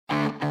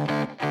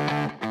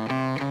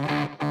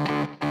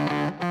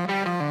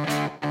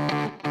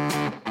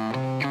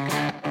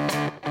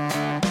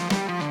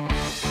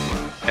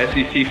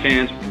SEC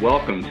fans,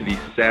 welcome to the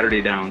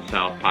Saturday Down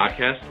South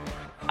podcast.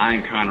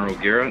 I'm Connor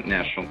O'Gara,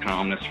 national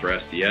columnist for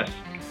SDS.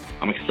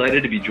 I'm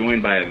excited to be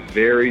joined by a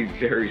very,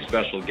 very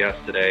special guest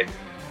today.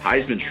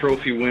 Heisman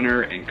Trophy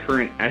winner and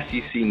current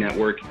SEC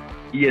Network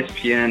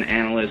ESPN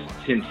analyst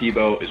Tim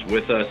Tebow is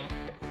with us.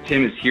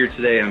 Tim is here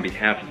today on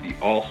behalf of the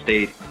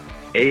Allstate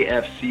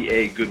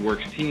AFCA Good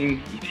Works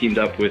team. He teamed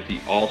up with the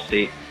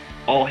Allstate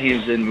All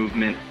Hands In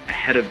movement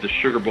ahead of the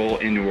Sugar Bowl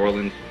in New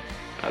Orleans.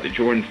 They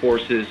joined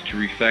forces to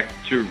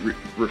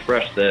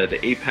refresh the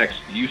Apex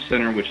Youth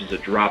Center, which is a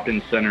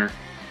drop-in center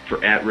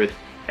for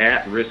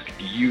at-risk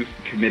youth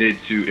committed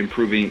to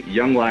improving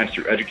young lives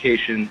through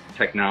education,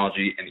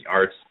 technology, and the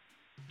arts.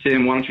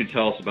 Tim, why don't you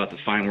tell us about the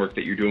fine work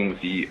that you're doing with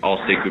the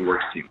Allstate Good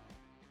Works team?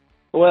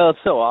 Well,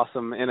 it's so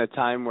awesome in a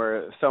time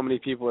where so many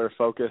people are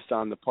focused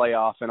on the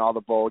playoff and all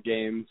the bowl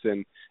games,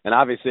 and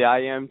obviously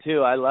I am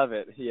too. I love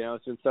it. You know,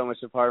 it's been so much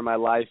a part of my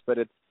life, but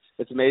it's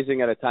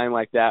amazing at a time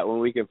like that when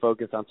we can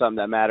focus on something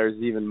that matters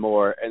even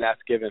more, and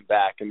that's giving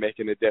back and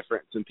making a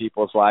difference in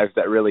people's lives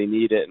that really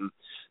need it. And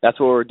that's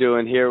what we're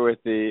doing here with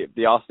the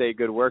Allstate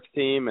Good Works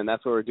team, and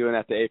that's what we're doing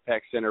at the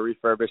Apex Center,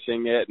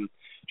 refurbishing it and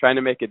trying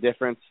to make a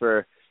difference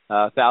for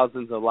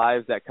thousands of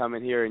lives that come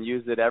in here and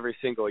use it every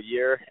single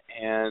year.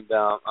 And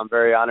I'm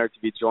very honored to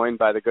be joined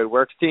by the Good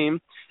Works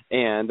team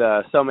and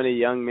so many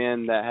young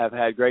men that have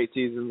had great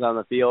seasons on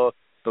the field,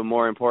 but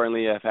more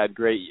importantly, have had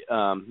great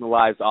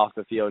lives off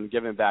the field and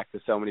giving back to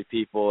so many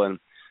people. And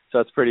so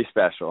it's pretty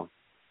special.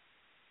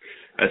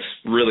 That's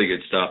really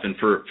good stuff. And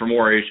for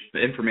more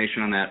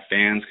information on that,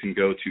 fans can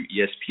go to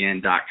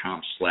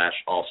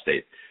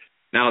espn.com/Allstate.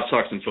 Now let's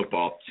talk some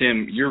football.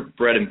 Tim, your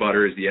bread and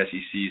butter is the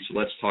SEC, so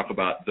let's talk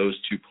about those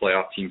two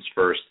playoff teams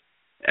first.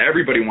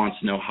 Everybody wants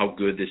to know how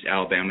good this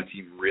Alabama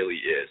team really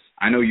is.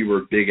 I know you were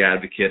a big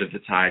advocate of the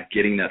Tide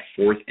getting that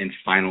fourth and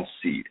final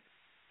seed.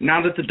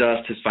 Now that the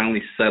dust has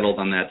finally settled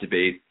on that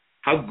debate,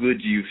 how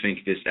good do you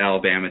think this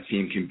Alabama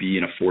team can be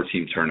in a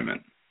four-team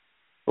tournament?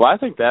 Well, I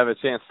think they have a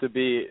chance to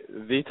be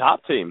the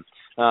top team.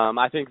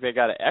 I think they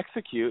got to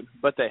execute,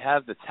 but they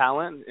have the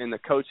talent and the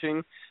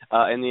coaching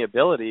and the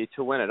ability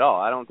to win it all.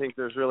 I don't think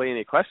there's really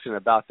any question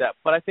about that.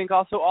 But I think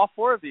also all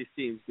four of these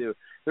teams do.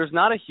 There's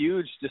not a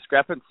huge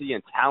discrepancy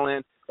in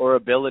talent or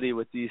ability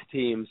with these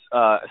teams,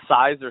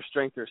 size or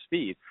strength or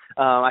speed.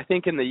 I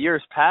think in the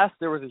years past,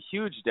 there was a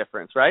huge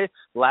difference, right?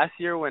 Last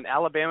year when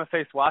Alabama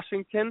faced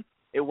Washington,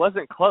 it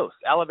wasn't close.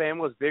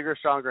 Alabama was bigger,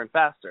 stronger, and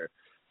faster.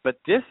 But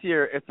this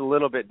year, it's a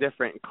little bit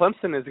different.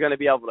 Clemson is going to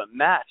be able to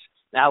match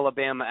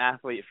Alabama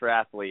athlete for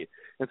athlete.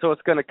 And so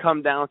it's going to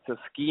come down to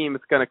scheme.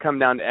 It's going to come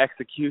down to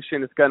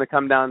execution. It's going to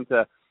come down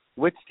to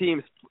which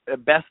team's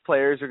best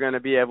players are going to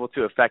be able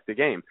to affect the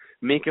game.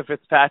 Minkah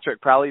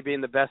Fitzpatrick probably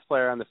being the best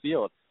player on the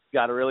field.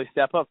 Got to really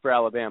step up for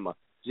Alabama.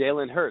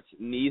 Jalen Hurts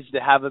needs to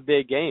have a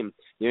big game.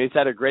 You know, he's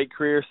had a great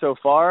career so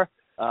far,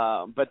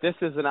 but this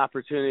is an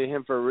opportunity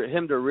for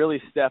him to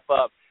really step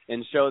up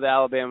and show the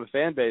Alabama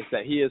fan base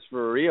that he is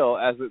for real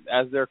as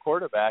their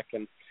quarterback.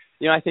 And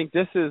you know, I think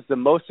this is the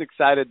most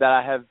excited that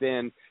I have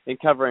been in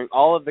covering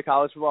all of the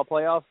college football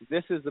playoffs.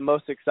 This is the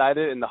most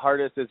excited, and the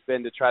hardest it's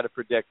been to try to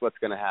predict what's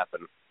going to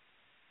happen.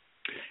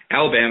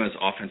 Alabama's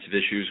offensive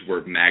issues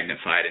were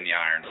magnified in the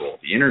Iron Bowl.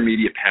 The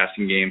intermediate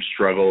passing game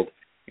struggled,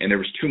 and there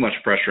was too much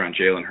pressure on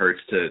Jalen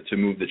Hurts to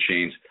move the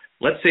chains.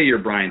 Let's say you're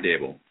Brian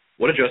Daboll.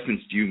 What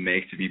adjustments do you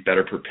make to be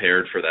better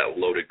prepared for that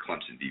loaded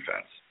Clemson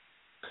defense?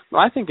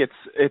 Well, I think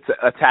it's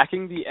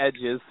attacking the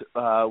edges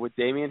with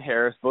Damian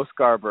Harris, Bo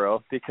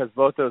Scarborough, because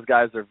both those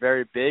guys are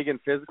very big and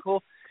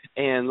physical,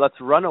 and let's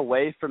run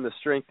away from the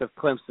strength of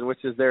Clemson,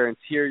 which is their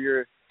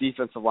interior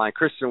defensive line,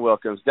 Christian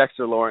Wilkins,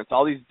 Dexter Lawrence,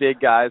 all these big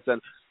guys, and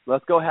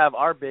let's go have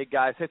our big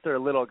guys hit their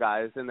little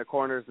guys in the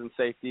corners and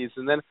safeties.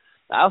 And then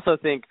I also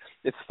think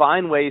it's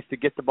find ways to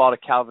get the ball to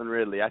Calvin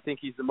Ridley. I think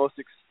he's the most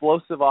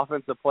explosive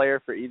offensive player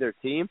for either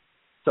team,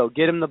 so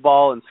get him the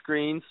ball in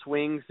screens,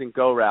 swings, and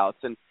go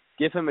routes, and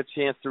give him a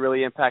chance to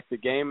really impact the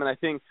game. And I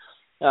think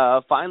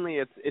finally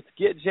it's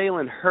get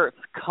Jalen Hurts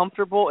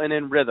comfortable and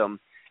in rhythm.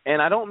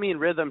 And I don't mean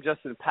rhythm just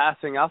in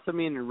passing. I also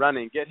mean in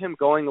running. Get him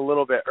going a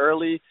little bit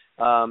early,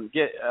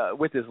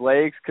 with his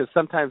legs, because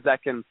sometimes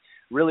that can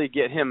really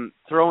get him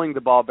throwing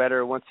the ball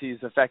better once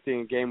he's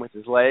affecting a game with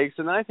his legs.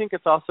 And then I think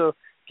it's also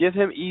give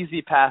him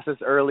easy passes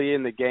early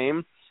in the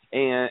game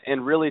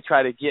and really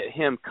try to get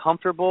him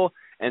comfortable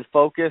and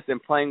focused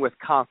and playing with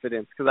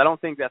confidence, because I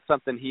don't think that's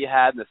something he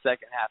had in the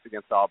second half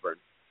against Auburn.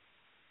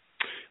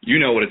 You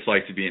know what it's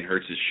like to be in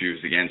Hurts'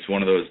 shoes against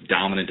one of those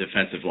dominant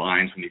defensive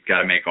lines when you've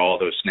got to make all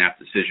those snap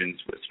decisions,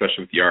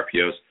 especially with the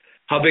RPOs.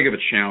 How big of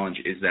a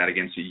challenge is that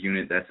against a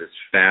unit that's as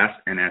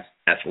fast and as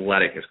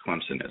athletic as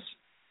Clemson is?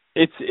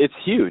 It's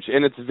huge,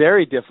 and it's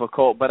very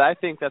difficult, but I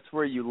think that's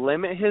where you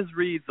limit his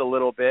reads a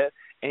little bit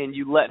and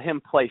you let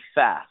him play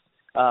fast.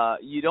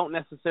 You don't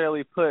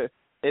necessarily put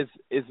as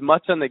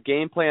much on the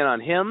game plan on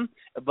him,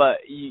 but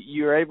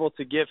you're able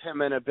to give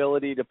him an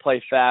ability to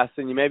play fast,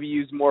 and you maybe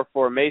use more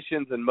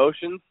formations and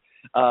motions,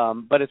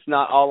 but it's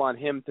not all on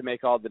him to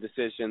make all the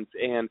decisions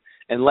and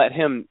let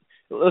him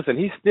 – listen,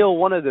 he's still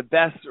one of the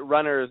best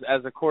runners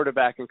as a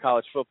quarterback in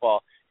college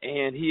football.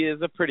 and he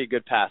is a pretty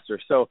good passer.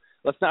 So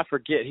let's not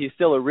forget he's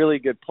still a really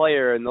good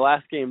player, and the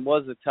last game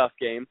was a tough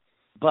game,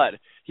 but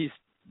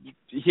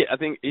I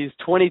think he's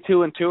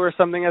 22-2 or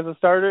something as a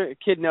starter. The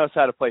kid knows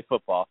how to play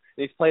football.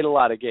 He's played a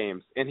lot of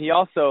games, and he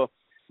also,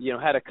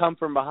 had a come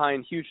from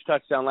behind huge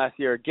touchdown last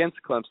year against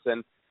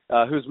Clemson,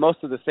 who's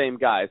most of the same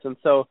guys, and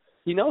so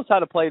he knows how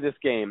to play this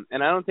game.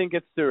 And I don't think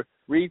it's to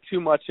read too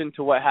much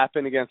into what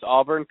happened against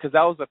Auburn, because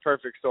that was a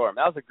perfect storm.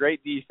 That was a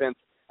great defense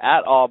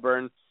at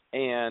Auburn,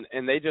 and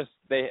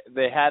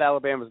they had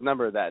Alabama's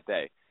number that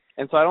day.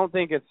 And so I don't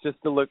think it's just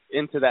to look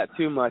into that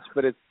too much,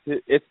 but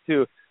it's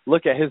to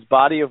look at his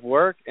body of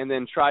work and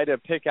then try to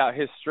pick out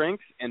his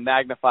strengths and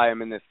magnify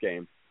them in this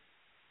game.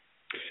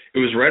 It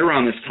was right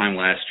around this time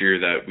last year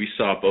that we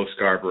saw Bo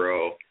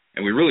Scarborough,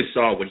 and we really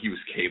saw what he was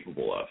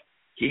capable of.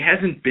 He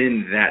hasn't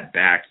been that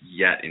back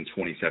yet in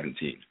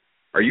 2017.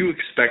 Are you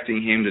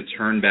expecting him to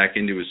turn back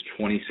into his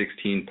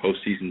 2016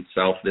 postseason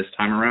self this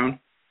time around?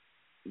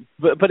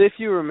 But if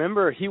you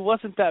remember, he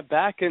wasn't that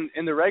back in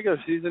the regular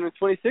season in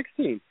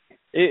 2016.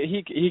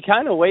 He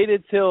kind of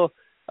waited till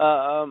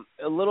a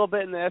little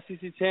bit in the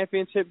SEC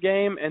championship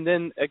game, and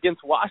then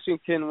against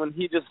Washington when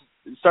he just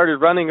started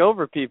running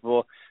over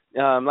people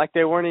like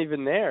they weren't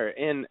even there.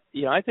 And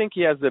I think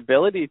he has the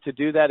ability to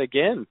do that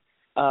again.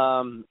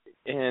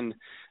 And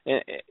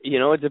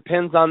it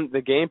depends on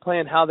the game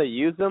plan, how they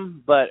use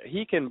him, but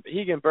he can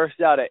burst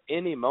out at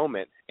any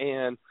moment.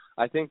 And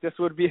I think this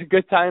would be a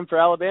good time for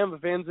Alabama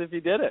fans if he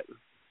did it.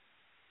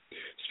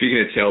 Speaking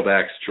of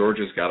tailbacks,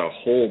 Georgia's got a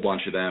whole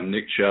bunch of them.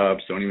 Nick Chubb,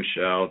 Sony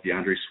Michel,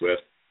 DeAndre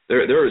Swift.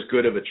 They're as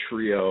good of a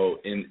trio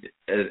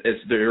as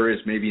there is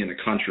maybe in the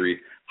country.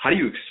 How do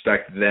you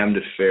expect them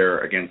to fare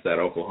against that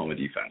Oklahoma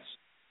defense?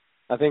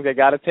 I think they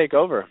got to take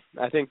over.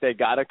 I think they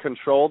got to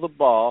control the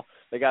ball.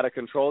 They got to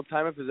control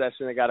time of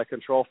possession. They got to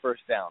control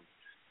first down.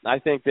 I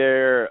think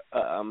they're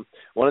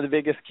one of the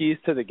biggest keys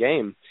to the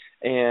game,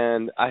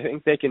 and I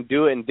think they can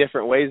do it in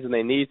different ways than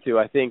they need to.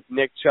 I think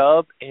Nick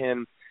Chubb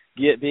and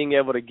being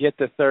able to get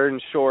the third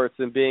and shorts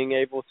and being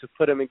able to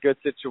put him in good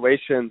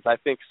situations. I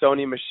think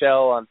Sony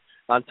Michel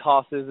on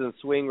tosses and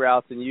swing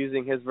routes and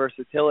using his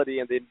versatility,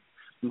 and then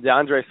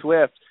DeAndre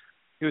Swift,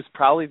 who's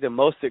probably the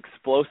most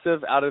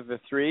explosive out of the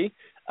three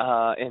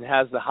and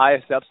has the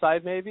highest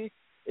upside maybe,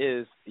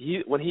 is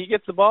when he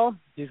gets the ball,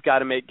 he's got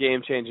to make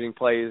game-changing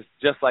plays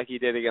just like he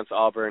did against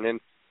Auburn. And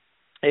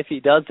if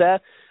he does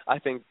that, I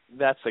think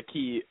that's the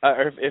key.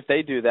 Or if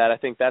they do that, I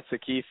think that's the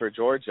key for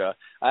Georgia.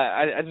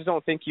 I just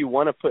don't think you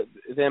want to put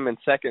them in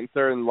second,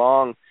 third, and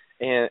long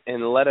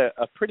and let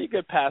a pretty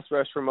good pass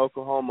rush from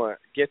Oklahoma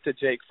get to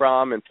Jake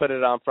Fromm and put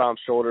it on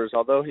Fromm's shoulders.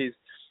 Although he's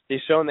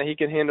shown that he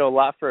can handle a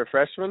lot for a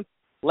freshman,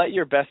 let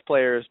your best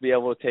players be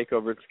able to take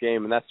over this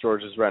game, and that's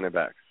Georgia's running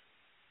backs.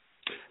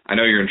 I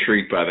know you're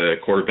intrigued by the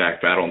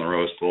quarterback battle in the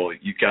Rose Bowl.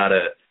 You've got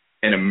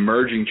an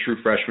emerging true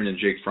freshman in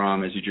Jake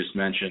Fromm, as you just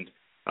mentioned,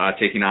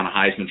 taking on a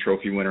Heisman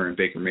Trophy winner in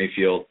Baker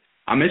Mayfield.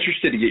 I'm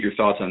interested to get your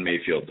thoughts on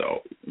Mayfield,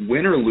 though.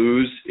 Win or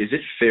lose, is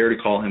it fair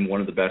to call him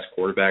one of the best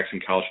quarterbacks in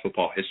college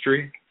football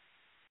history?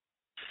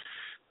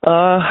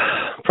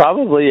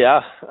 Probably,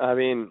 yeah. I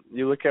mean,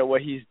 you look at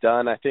what he's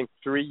done. I think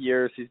 3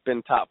 years he's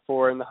been top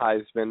 4 in the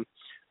Heisman.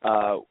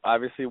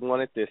 Obviously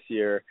won it this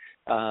year.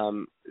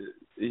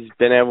 He's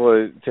been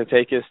able to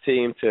take his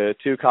team to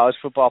 2 college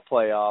football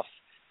playoffs.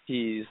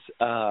 He's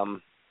a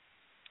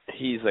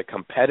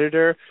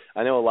competitor.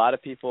 I know a lot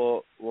of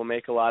people will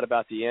make a lot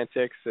about the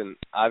antics, and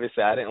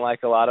obviously I didn't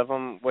like a lot of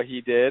them, what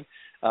he did.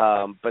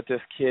 But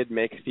this kid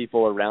makes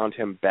people around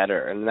him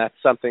better, and that's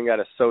something that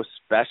is so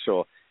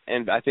special.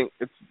 And I think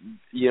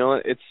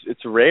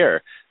it's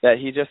rare that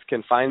he just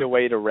can find a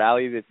way to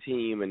rally the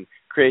team and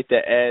create the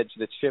edge,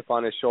 the chip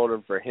on his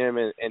shoulder for him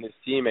and his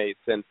teammates.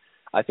 And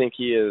I think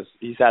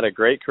he's had a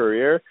great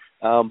career,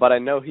 but I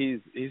know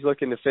he's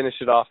looking to finish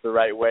it off the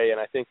right way. And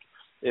I think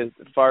as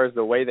far as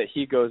the way that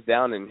he goes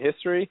down in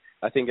history,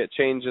 I think it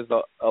changes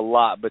a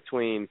lot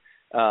between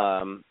a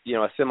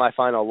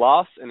semifinal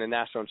loss and a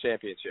national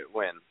championship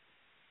win.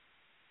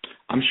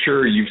 I'm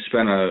sure you've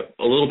spent a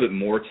little bit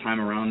more time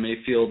around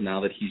Mayfield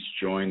now that he's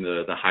joined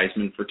the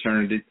Heisman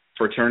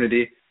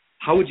fraternity.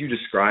 How would you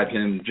describe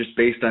him just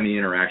based on the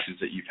interactions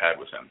that you've had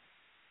with him?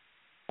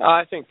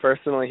 I think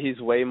personally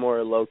he's way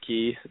more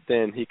low-key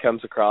than he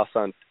comes across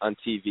on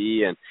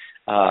TV, and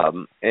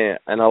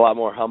a lot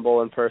more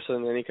humble in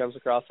person than he comes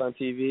across on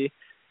TV.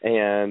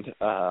 And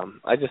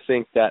I just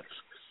think that's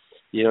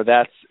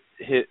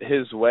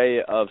his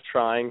way of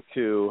trying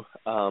to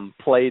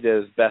play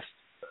to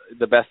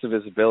the best of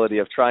his ability,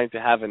 of trying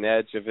to have an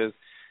edge of his.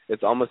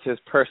 It's almost his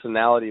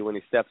personality when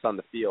he steps on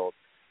the field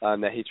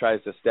that he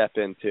tries to step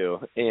into,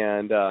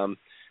 and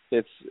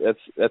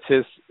that's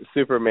his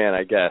Superman,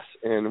 I guess.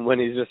 And when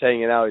he's just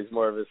hanging out, he's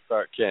more of his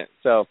Clark Kent.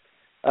 So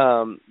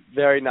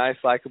very nice,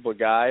 likable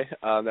guy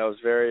that was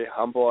very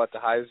humble at the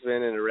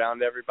Heisman and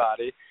around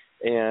everybody.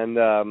 And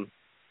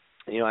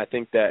I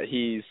think that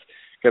he's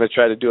going to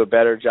try to do a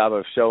better job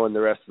of showing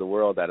the rest of the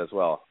world that as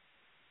well.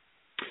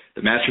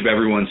 The matchup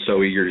everyone's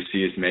so eager to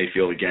see is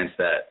Mayfield against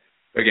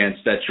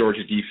that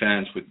Georgia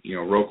defense with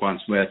Roquan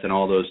Smith and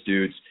all those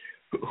dudes.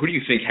 Who do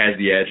you think has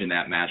the edge in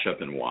that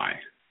matchup and why?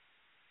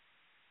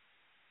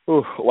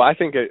 Ooh, well, I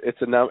think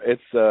it's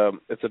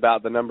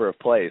about the number of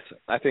plays.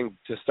 I think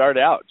to start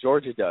out,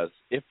 Georgia does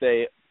if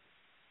they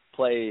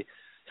play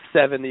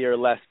 70 or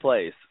less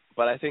plays.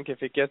 But I think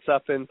if it gets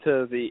up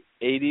into the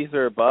 80s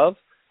or above,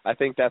 I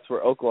think that's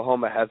where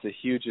Oklahoma has a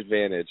huge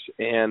advantage.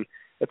 And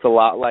it's a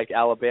lot like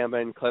Alabama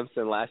and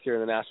Clemson last year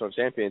in the national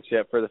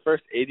championship. For the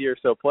first 80 or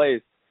so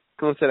plays,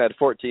 Clemson had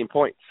 14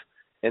 points.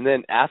 And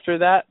then after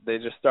that, they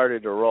just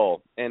started to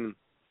roll. And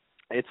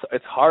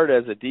it's hard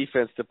as a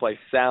defense to play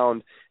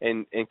sound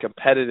and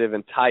competitive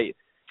and tight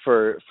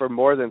for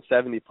more than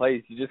 70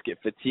 plays. You just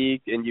get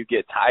fatigued and you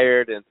get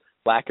tired and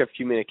lack of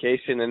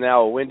communication. And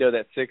now a window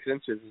that's 6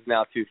 inches is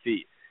now 2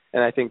 feet.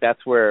 And I think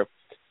that's where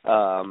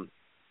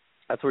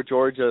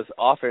Georgia's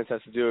offense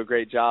has to do a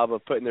great job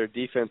of putting their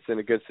defense in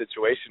a good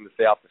situation to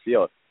stay off the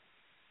field.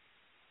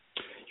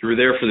 You were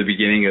there for the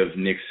beginning of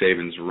Nick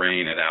Saban's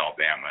reign at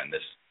Alabama and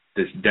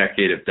this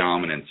decade of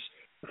dominance.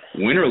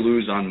 Win or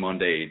lose on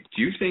Monday,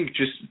 do you think,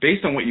 just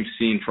based on what you've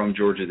seen from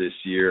Georgia this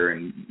year,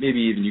 and maybe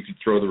even you could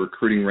throw the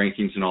recruiting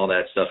rankings and all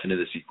that stuff into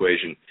this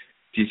equation,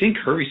 do you think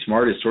Kirby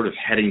Smart is sort of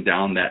heading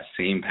down that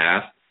same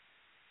path?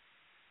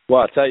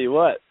 Well, I'll tell you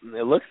what,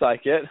 it looks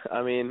like it.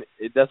 I mean,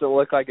 it doesn't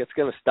look like it's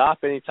going to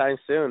stop anytime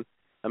soon.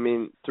 I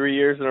mean, 3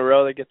 years in a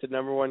row they get the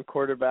number one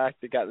quarterback.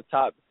 They got the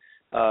top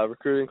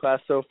recruiting class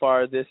so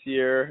far this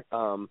year.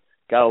 Got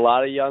a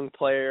lot of young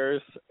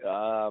players.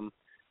 I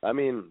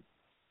mean,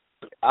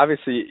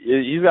 obviously,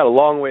 he's got a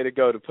long way to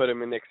go to put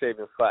him in Nick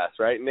Saban's class,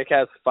 right? Nick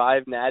has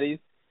 5 natties,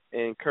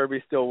 and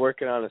Kirby's still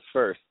working on his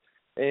first.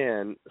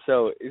 And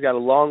so he's got a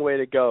long way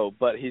to go,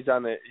 but he's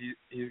got a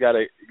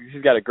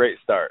great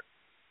start.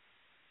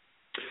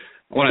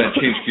 I want to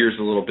change gears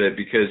a little bit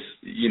because,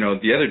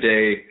 the other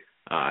day,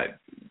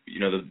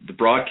 the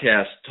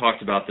broadcast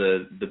talked about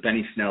the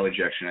Benny Snell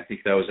ejection. I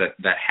think that was at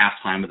that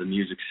halftime of the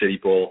Music City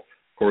Bowl.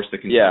 Of course, the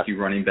Kentucky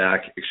running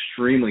back,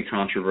 extremely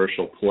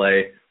controversial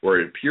play where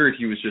it appeared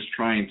he was just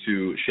trying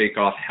to shake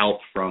off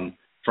help from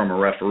a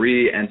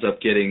referee, ends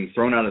up getting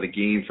thrown out of the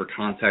game for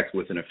contact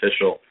with an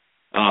official.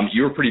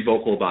 You were pretty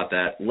vocal about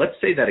that. Let's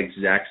say that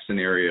exact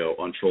scenario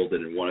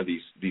unfolded in one of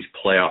these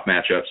playoff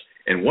matchups,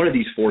 and one of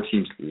these 4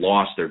 teams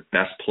lost their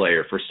best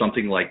player for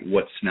something like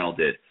what Snell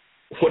did.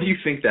 What do you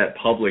think that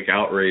public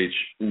outrage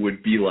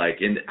would be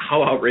like, and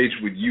how outraged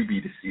would you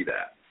be to see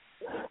that?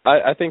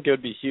 I think it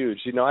would be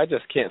huge. I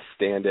just can't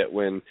stand it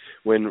when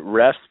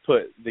refs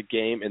put the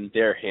game in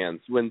their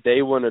hands, when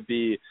they want to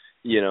be,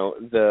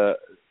 the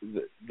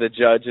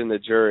judge and the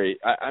jury.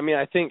 I mean,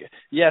 I think,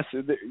 yes,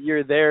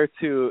 you're there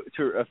to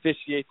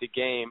officiate the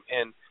game,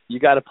 and you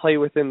got to play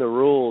within the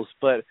rules,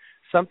 but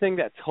something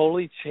that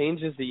totally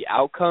changes the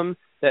outcome,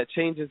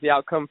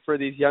 for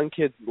these young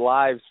kids'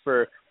 lives,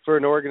 for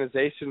an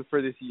organization,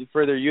 for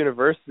their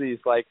universities.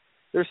 Like,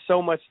 there's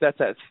so much that's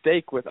at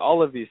stake with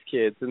all of these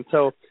kids, and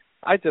so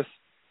I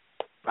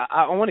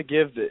want to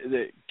give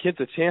the kids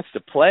a chance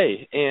to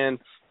play and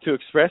to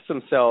express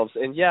themselves.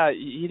 And yeah,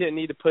 he didn't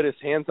need to put his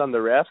hands on the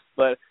refs,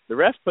 but the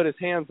refs put his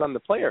hands on the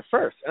player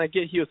first. And I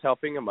get he was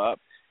helping him up,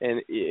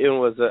 and it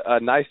was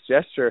a nice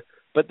gesture.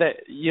 But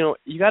that, you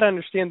got to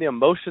understand the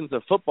emotions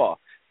of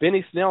football.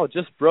 Benny Snell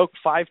just broke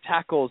 5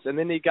 tackles, and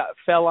then he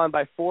fell on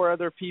by 4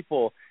 other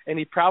people, and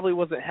he probably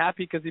wasn't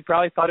happy because he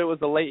probably thought it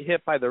was a late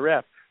hit by the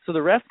ref. So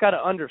the ref got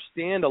to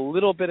understand a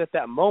little bit at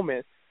that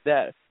moment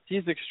that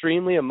he's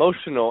extremely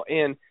emotional,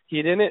 and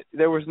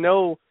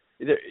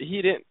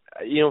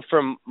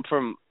from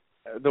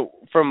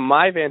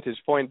my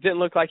vantage point, it didn't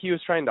look like he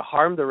was trying to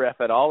harm the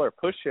ref at all or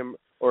push him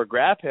or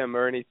grab him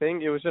or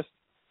anything. It was just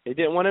he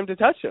didn't want him to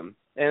touch him.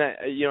 And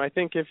I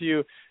think if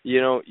you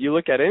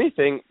look at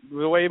anything,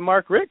 the way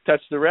Mark Richt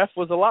touched the ref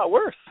was a lot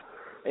worse.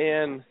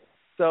 And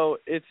so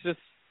it's just,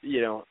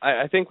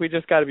 I think we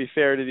just got to be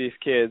fair to these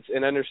kids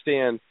and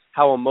understand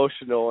how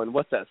emotional and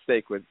what's at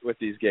stake with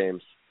these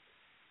games.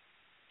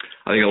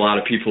 I think a lot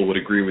of people would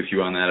agree with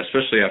you on that,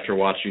 especially after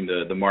watching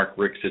the Mark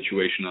Richt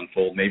situation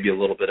unfold, maybe a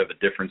little bit of a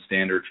different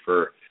standard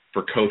for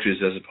coaches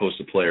as opposed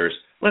to players.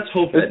 Let's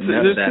hope that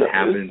none of that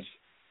happens.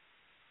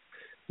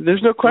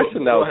 There's no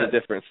question that was a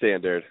different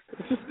standard.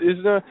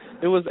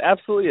 It was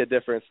absolutely a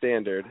different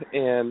standard.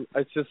 And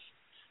it's just,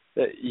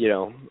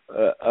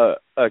 a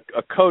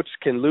coach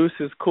can lose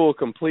his cool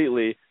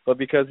completely, but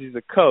because he's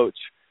a coach,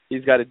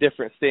 he's got a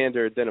different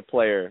standard than a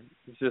player.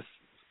 Just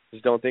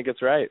don't think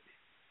it's right.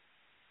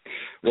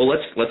 Well,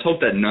 let's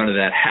hope that none of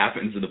that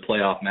happens in the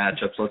playoff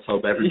matchups. Let's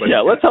hope everybody.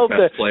 Yeah, let's hope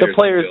that the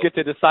players get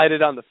to decide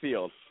it on the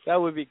field. That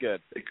would be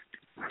good.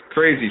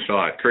 Crazy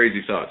thought.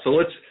 So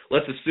let's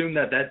assume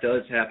that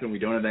does happen. We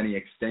don't have any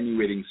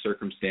extenuating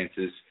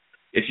circumstances.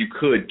 If you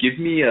could give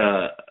me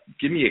a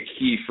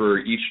key for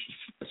each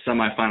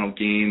semifinal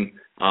game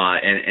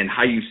and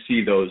how you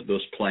see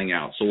those playing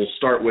out. So we'll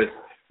start with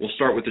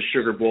the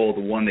Sugar Bowl,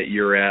 the one that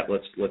you're at.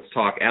 Let's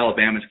talk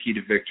Alabama's key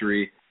to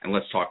victory, and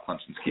let's talk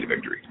Clemson's key to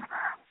victory.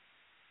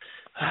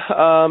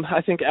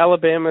 I think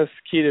Alabama's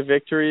key to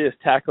victory is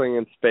tackling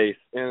in space,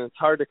 and it's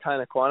hard to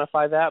kind of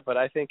quantify that, but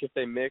I think if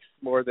they mix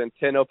more than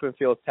 10 open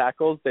field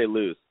tackles, they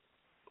lose.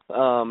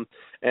 And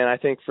I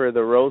think for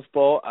the Rose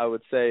Bowl, I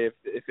would say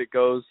if it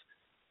goes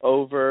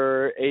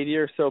over 80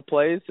 or so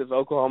plays, if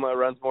Oklahoma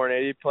runs more than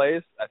 80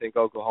 plays, I think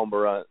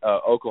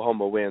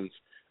Oklahoma wins.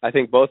 I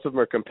think both of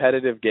them are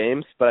competitive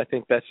games, but I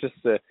think that's just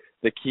the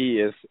key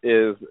is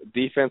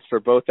defense for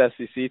both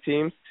SEC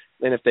teams.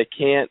 And if they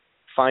can't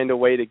find a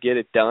way to get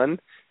it done,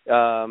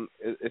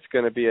 it's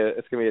going to be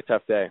a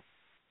tough day.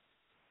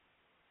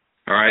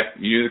 All right,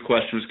 you knew the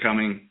question was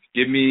coming.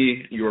 Give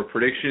me your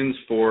predictions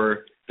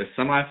for the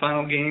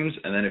semifinal games,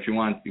 and then if you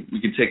want, we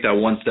can take that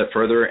one step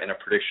further and a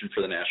prediction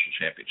for the national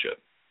championship.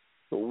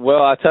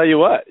 Well, I'll tell you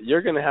what,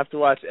 you're going to have to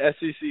watch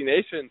SEC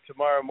Nation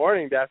tomorrow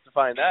morning to have to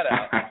find that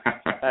out.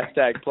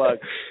 Hashtag plug.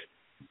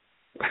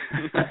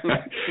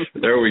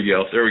 There we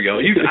go.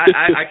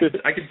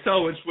 I can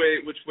tell which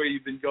way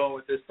you've been going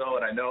with this, though,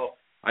 and I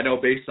know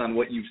based on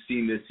what you've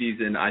seen this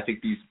season, I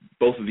think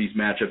both of these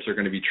matchups are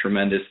going to be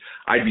tremendous.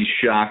 I'd be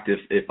shocked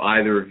if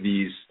either of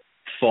these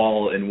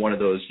fall into one of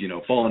those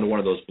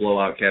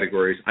blowout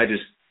categories. As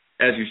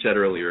you said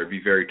earlier, it'd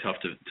be very tough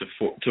to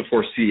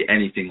foresee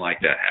anything like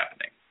that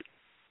happening.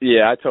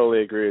 Yeah, I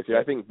totally agree with you.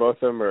 I think both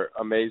of them are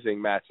amazing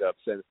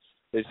matchups, and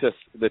it's just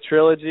the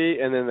trilogy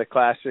and then the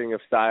clashing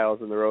of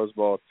styles in the Rose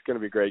Bowl. It's going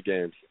to be great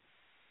games.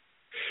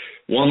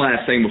 One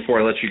last thing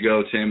before I let you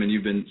go, Tim, and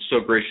you've been so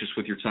gracious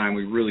with your time.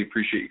 We really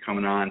appreciate you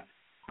coming on.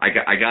 I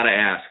got to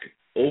ask,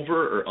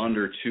 over or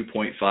under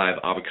 2.5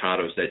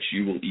 avocados that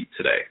you will eat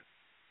today?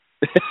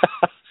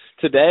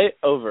 Today,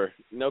 over.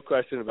 No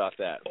question about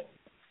that.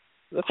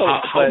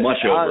 How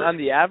much over? On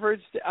the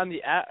average,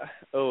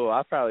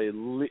 I'll probably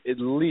at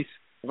least,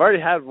 I've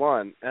already had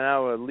one, and I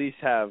will at least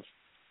have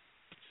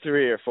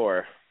 3 or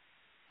 4.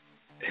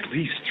 At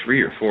least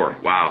 3 or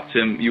 4. Wow,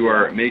 Tim, you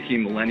are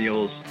making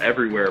millennials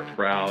everywhere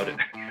proud.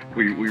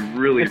 We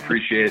really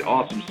appreciate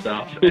awesome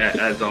stuff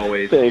as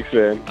always. Thanks,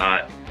 man.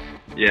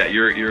 Yeah,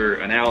 your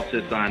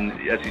analysis on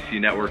the SEC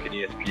Network and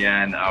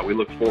ESPN. We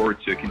look forward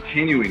to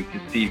continuing to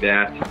see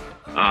that.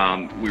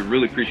 We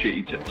really appreciate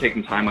you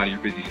taking time out of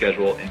your busy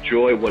schedule.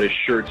 Enjoy what is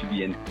sure to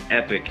be an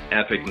epic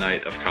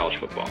night of college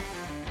football.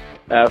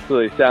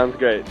 Absolutely. Sounds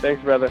great.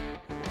 Thanks, brother.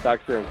 Talk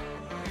soon.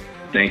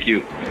 Thank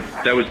you.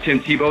 That was Tim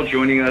Tebow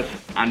joining us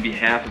on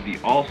behalf of the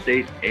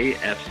Allstate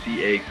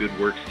AFCA Good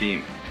Works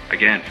team.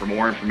 Again, for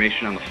more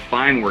information on the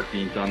fine work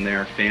being done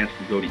there, fans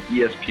can go to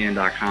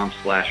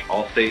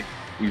espn.com/Allstate.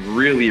 We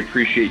really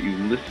appreciate you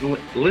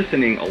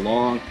listening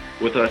along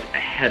with us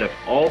ahead of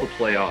all the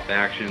playoff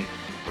action.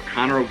 For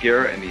Conor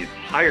O'Gara and the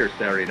entire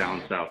Saturday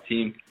Down South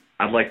team,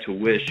 I'd like to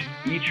wish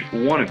each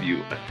one of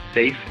you a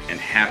safe and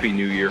happy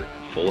new year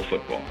full of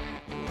football.